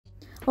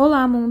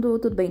Olá mundo,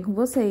 tudo bem com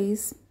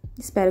vocês?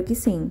 Espero que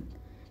sim.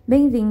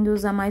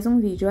 Bem-vindos a mais um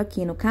vídeo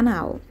aqui no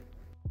canal.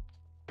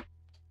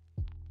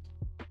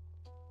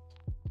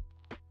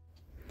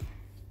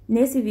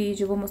 Nesse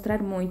vídeo vou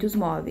mostrar muitos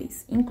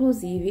móveis,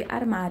 inclusive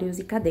armários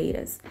e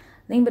cadeiras.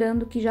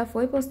 Lembrando que já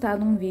foi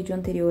postado um vídeo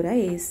anterior a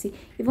esse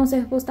e vão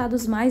ser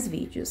postados mais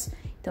vídeos.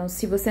 Então,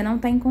 se você não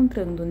está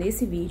encontrando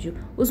nesse vídeo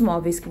os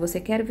móveis que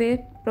você quer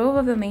ver,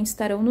 provavelmente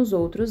estarão nos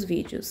outros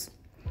vídeos.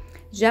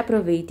 Já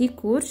aproveita e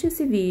curte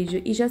esse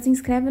vídeo e já se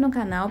inscreve no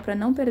canal para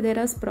não perder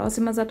as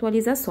próximas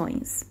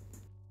atualizações.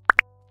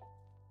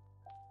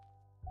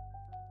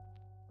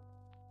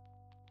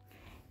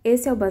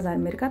 Esse é o Bazar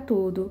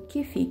Mercatudo,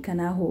 que fica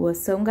na rua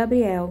São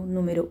Gabriel,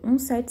 número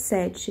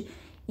 177,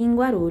 em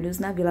Guarulhos,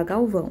 na Vila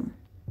Galvão.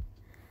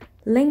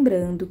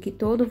 Lembrando que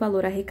todo o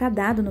valor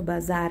arrecadado no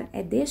bazar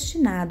é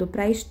destinado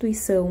para a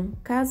Instituição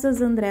Casa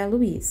André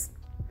Luiz,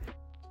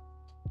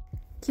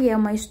 que é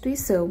uma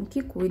instituição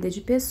que cuida de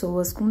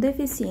pessoas com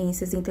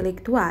deficiências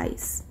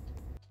intelectuais.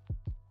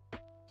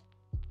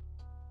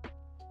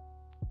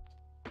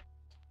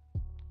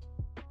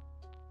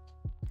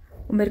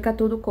 O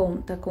Mercatudo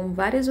conta com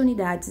várias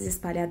unidades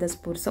espalhadas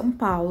por São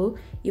Paulo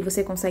e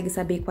você consegue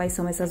saber quais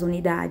são essas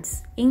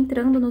unidades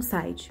entrando no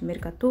site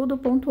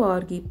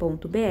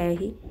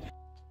mercatudo.org.br.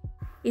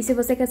 E se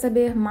você quer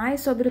saber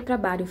mais sobre o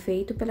trabalho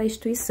feito pela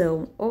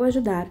instituição ou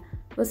ajudar,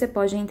 você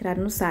pode entrar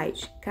no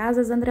site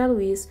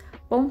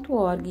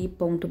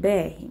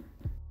casasandreluiz.org.br.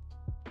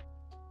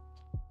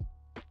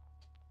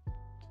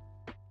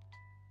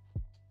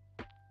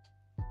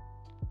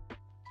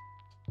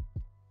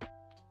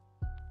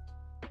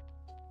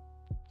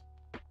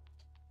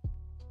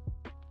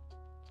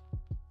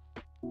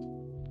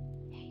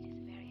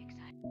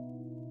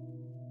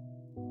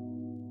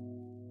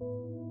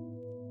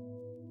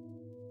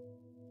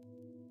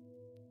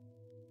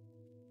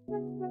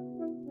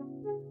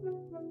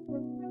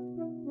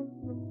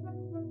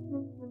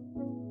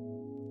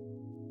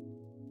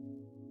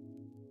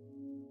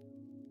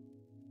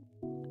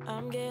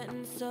 I'm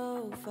getting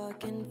so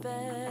fucking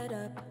fed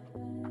up.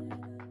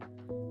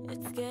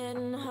 It's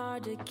getting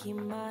hard to keep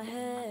my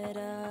head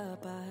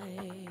up.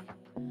 I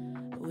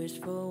wish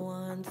for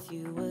once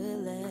you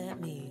would let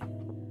me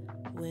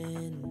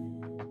win.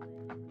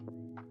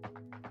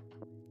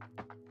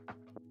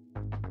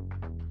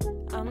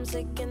 I'm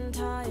sick and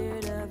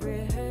tired of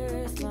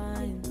rehearsed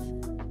lines.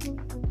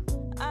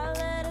 I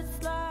let it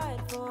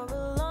slide for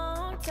a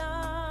long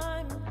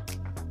time.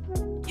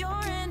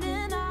 You're in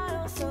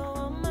denial, so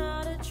I'm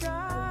out of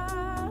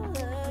trial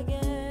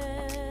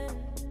again.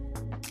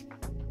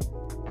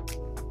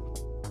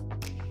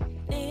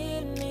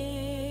 Need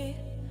me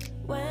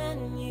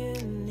when you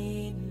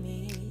need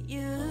me.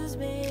 Use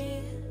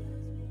me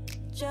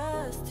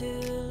just to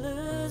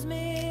lose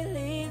me.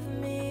 Leave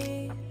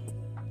me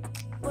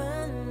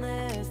when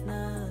there's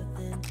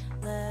nothing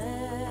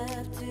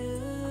left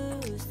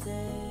to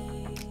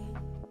say.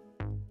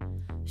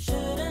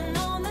 Should've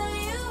known that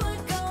you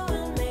would go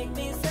and make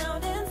me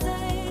sound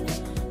insane.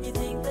 You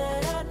think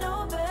that I'd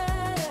know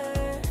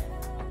better,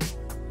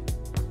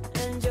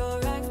 and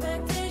your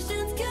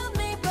expectations killed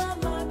me,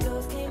 but my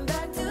ghost came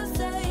back to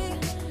say,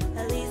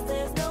 at least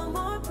there's no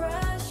more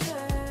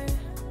pressure.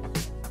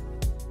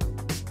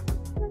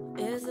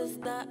 Is this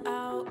the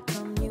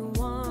outcome you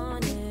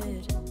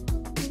wanted?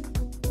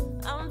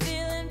 I'm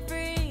feeling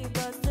free,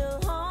 but still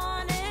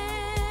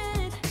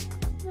haunted.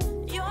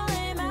 Your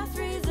lame ass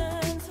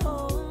reasons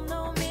hold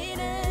no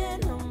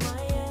meaning on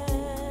my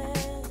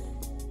end.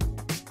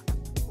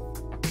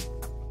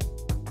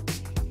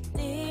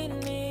 Need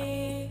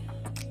me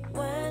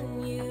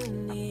when you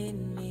need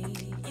me.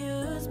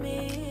 Use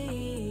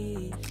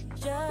me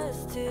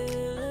just to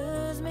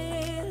lose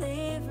me.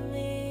 Leave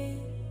me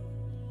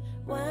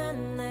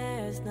when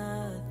there's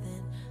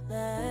nothing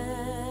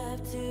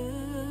left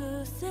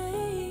to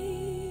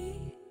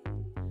say.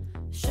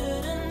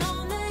 Should've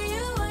known that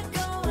you would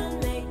go and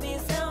make me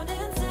sound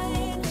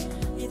insane.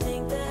 You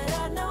think that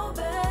I'd know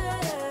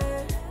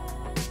better,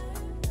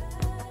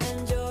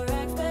 and your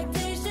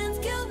expectations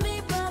killed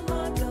me, but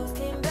my ghost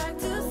came back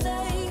to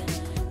say,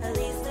 at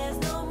least there's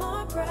no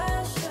more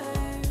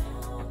pressure.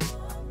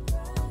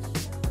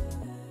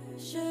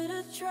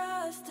 Should've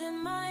trusted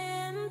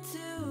my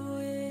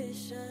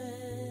intuition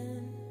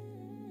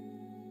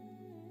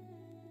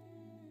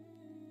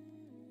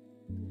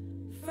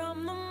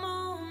from the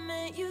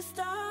moment you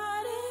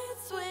started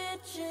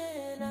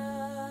switching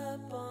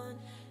up on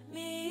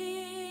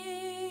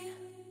me.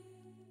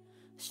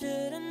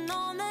 Should've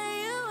known that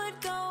you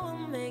would go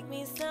and make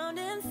me sound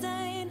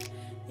insane.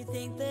 You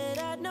think that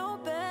I'd know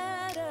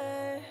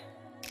better,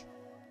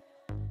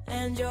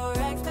 and your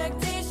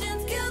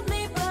expectations killed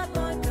me, but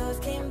my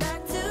ghost came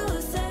back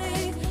to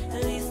say,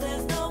 at least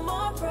there's no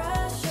more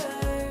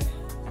pressure.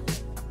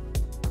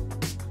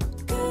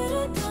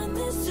 Could've done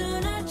this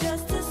sooner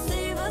just to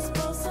save us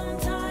both some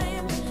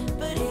time,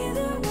 but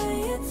either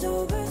way it's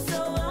over,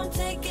 so I'm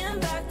taking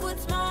back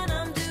what's mine.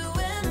 I'm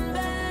doing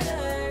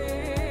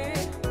better,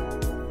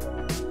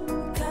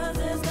 'cause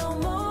there's no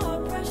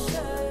more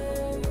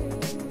pressure.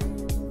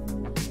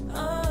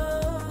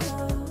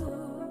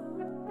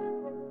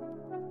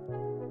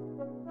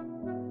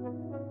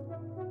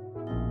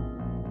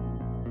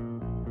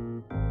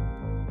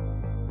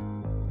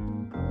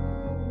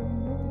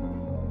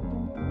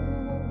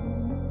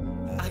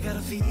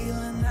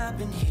 feeling I've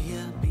been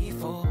here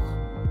before?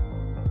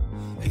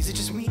 Is it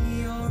just me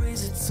or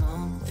is it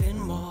something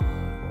more?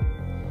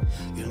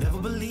 You'll never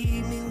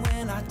believe me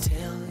when I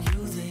tell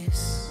you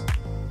this.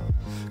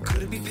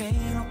 Could it be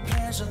pain or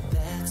pleasure?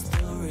 That's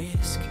the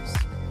risk.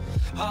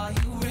 Are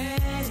you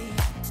ready?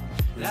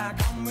 Like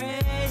I'm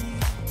ready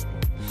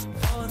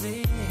for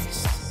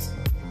this.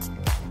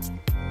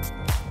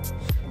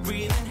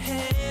 Breathing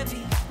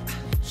heavy,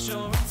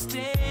 sure and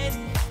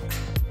steady.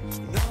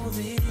 Know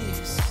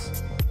this.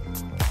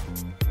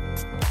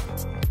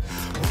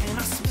 When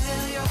I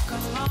smell your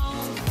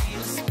cologne, feel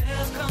a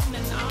spell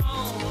coming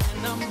on,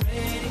 and I'm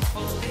ready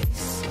for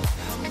this.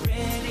 I'm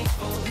ready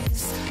for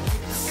this.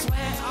 Get the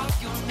sweat off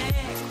your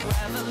neck,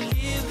 rather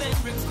live than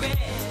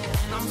regret.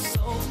 And I'm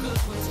so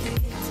good with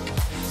it,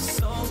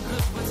 so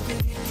good with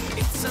it.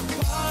 It's a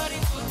party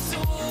for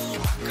two.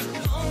 My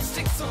cologne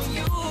sticks on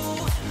you,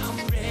 and I'm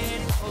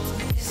ready for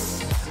this.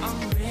 I'm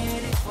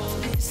ready for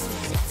this.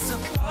 It's a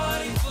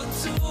party for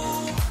two.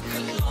 My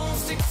cologne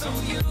sticks on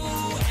you,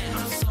 and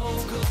I'm so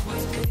good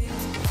with it.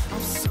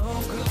 I'm so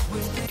good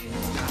with it.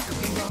 I could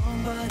be wrong,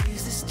 but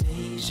is this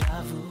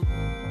deja vu?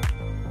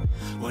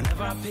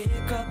 Whenever I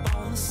pick up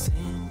on the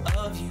scent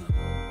of you,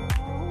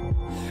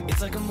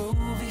 it's like a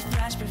movie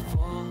flash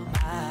before my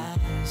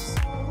eyes.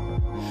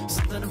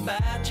 Something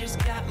about you's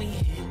got me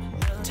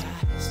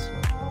hypnotized.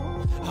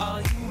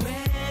 Are you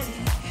ready?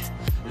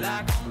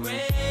 Like I'm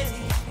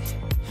ready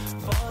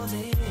for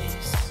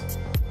this.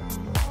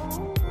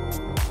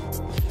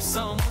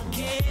 Someone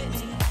get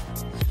me,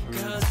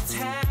 'cause it's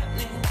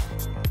happening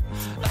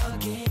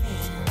again.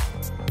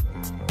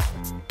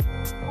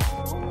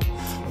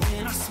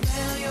 When I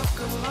smell your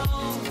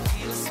cologne,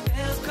 feel a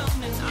spell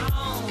coming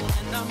on,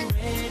 and I'm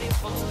ready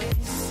for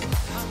this.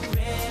 I'm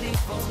ready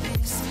for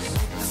this.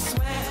 Take the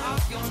sweat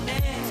off your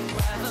neck,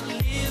 rather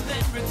live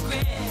than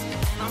regret.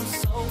 And I'm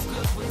so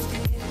good with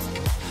it,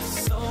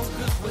 so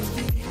good with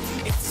it.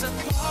 It's a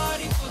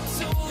party for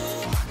two.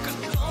 My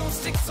cologne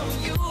sticks on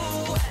you,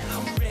 and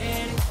I'm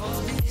ready for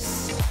this.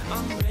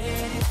 I'm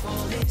ready for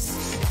this.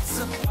 It's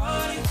a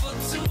party for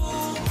two.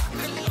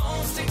 My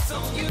cologne sticks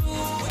on you,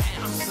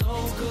 and I'm so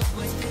good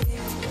with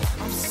it.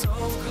 I'm so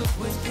good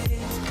with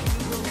it.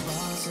 You go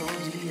boss on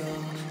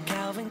Dior,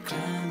 Calvin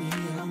Klein, me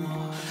or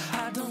more.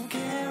 I don't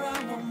care, I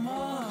want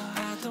more.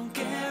 I don't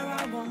care,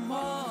 I want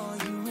more.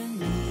 You and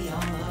me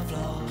on the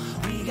floor,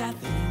 we got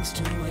things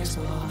to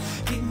explore.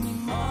 Give me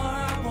more,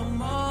 I want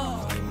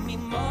more. Give me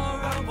more,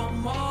 I want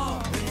more.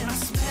 When I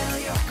smell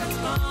your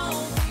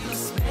cologne, feel a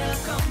spell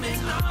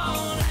coming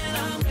on, and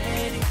I'm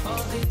ready for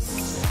this.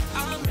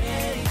 I'm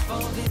ready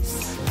for this.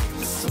 Take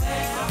the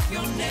sweat off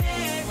your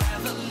neck,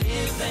 rather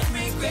live than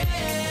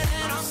regret.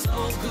 And I'm so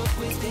good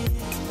with it.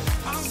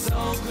 I'm so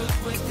good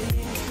with it.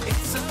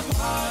 It's a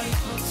party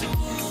for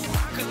two.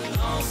 My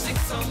cologne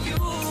sticks on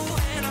you,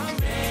 and I'm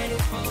ready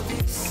for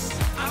this.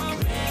 I'm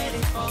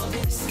ready for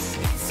this.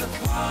 It's a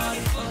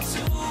party for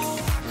two.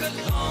 My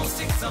cologne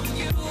sticks on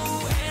you,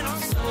 and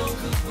I'm so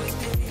good with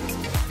it.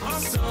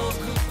 I'm so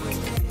good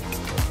with it.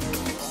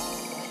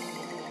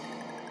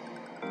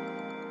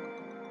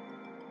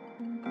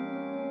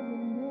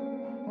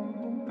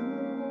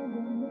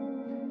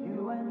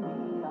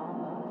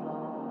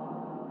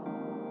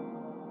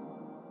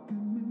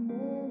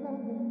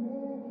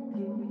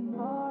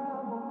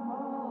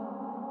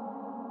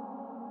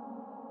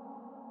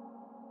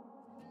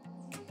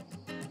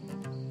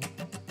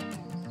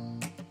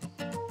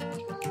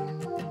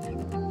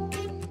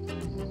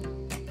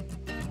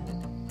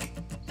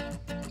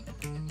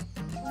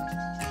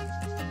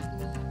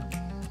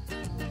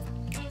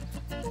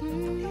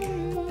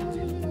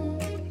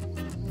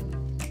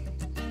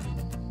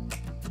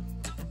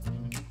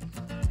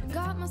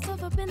 Got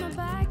myself up in the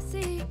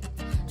backseat,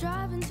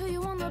 driving to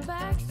you on the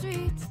back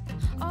streets.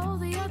 All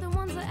the other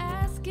ones are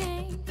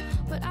asking,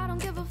 but I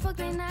don't give a fuck,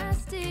 they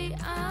nasty.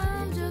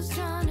 I'm just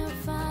trying to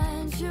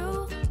find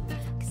you,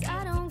 'cause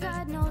I don't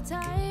got no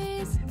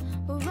ties.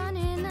 We're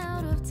running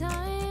out of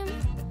time,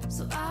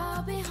 so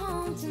I'll be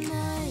home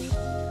tonight.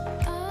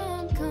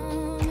 I'm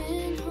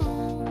coming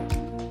home.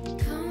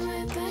 Come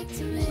right back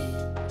to me.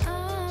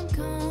 I'm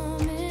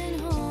coming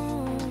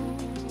home.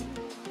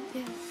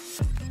 Yeah.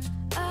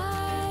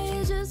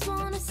 I just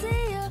wanna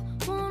see you,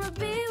 wanna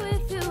be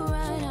with you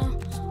right now.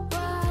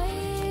 Why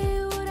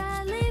would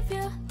I leave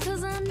you?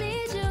 'Cause I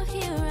need you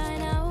here right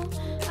now.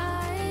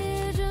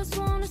 I just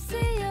wanna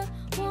see you,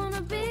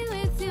 wanna be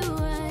with you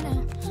right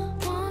now.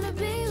 Wanna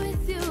be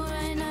with you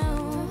right now,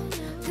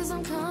 'cause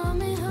I'm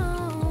coming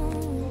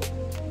home.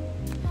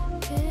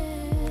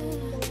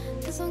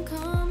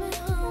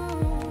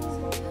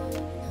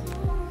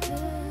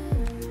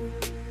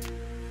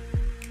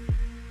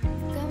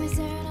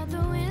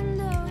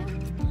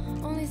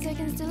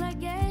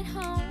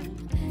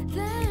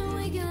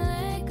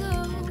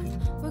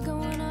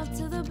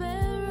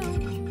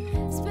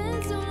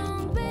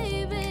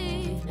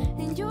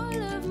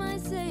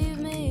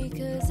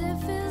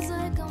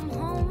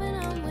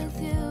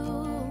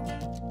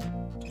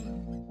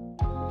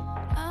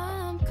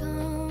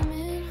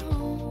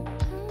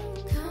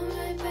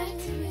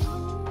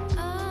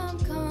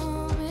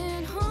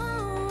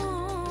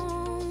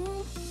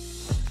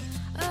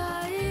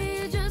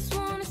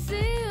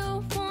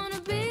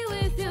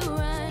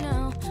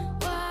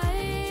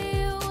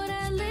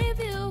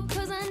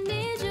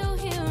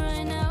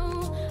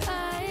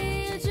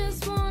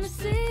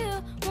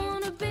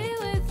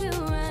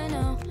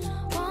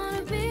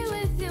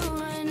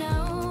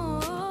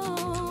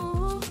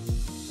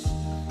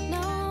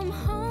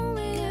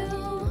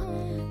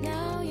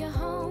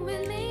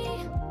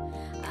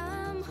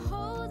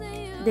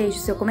 Deixe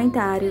seu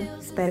comentário,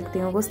 espero que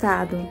tenham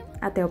gostado.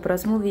 Até o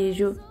próximo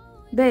vídeo.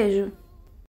 Beijo!